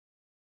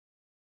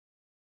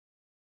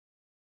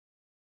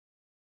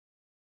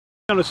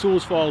On a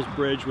Sewell's Falls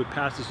Bridge, which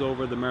passes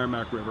over the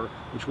Merrimack River,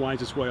 which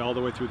winds its way all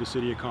the way through the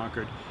city of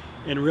Concord,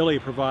 and really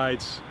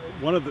provides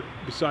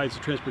besides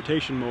the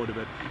transportation mode of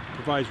it,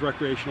 provides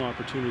recreational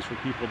opportunities for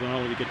people to not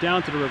only get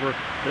down to the river,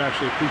 but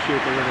actually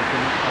appreciate the river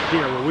from up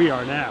here where we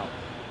are now.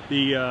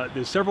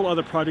 There's several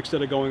other projects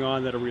that are going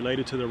on that are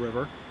related to the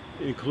river.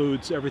 It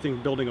includes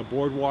everything building a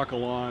boardwalk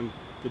along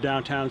the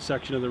downtown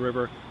section of the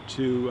river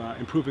to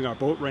improving our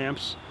boat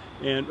ramps.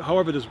 And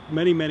however, there's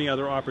many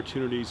other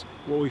opportunities.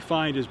 What we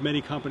find is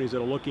many companies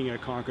that are looking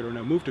at Concord or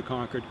now move to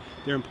Concord,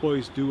 their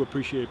employees do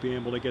appreciate being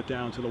able to get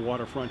down to the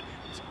waterfront.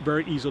 It's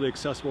very easily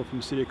accessible from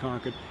the city of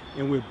Concord,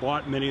 and we've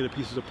bought many of the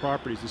pieces of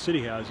properties, the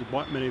city has,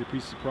 bought many of the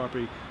pieces of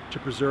property to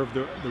preserve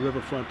the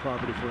riverfront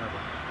property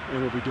forever.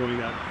 And we'll be doing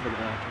that for the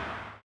long term.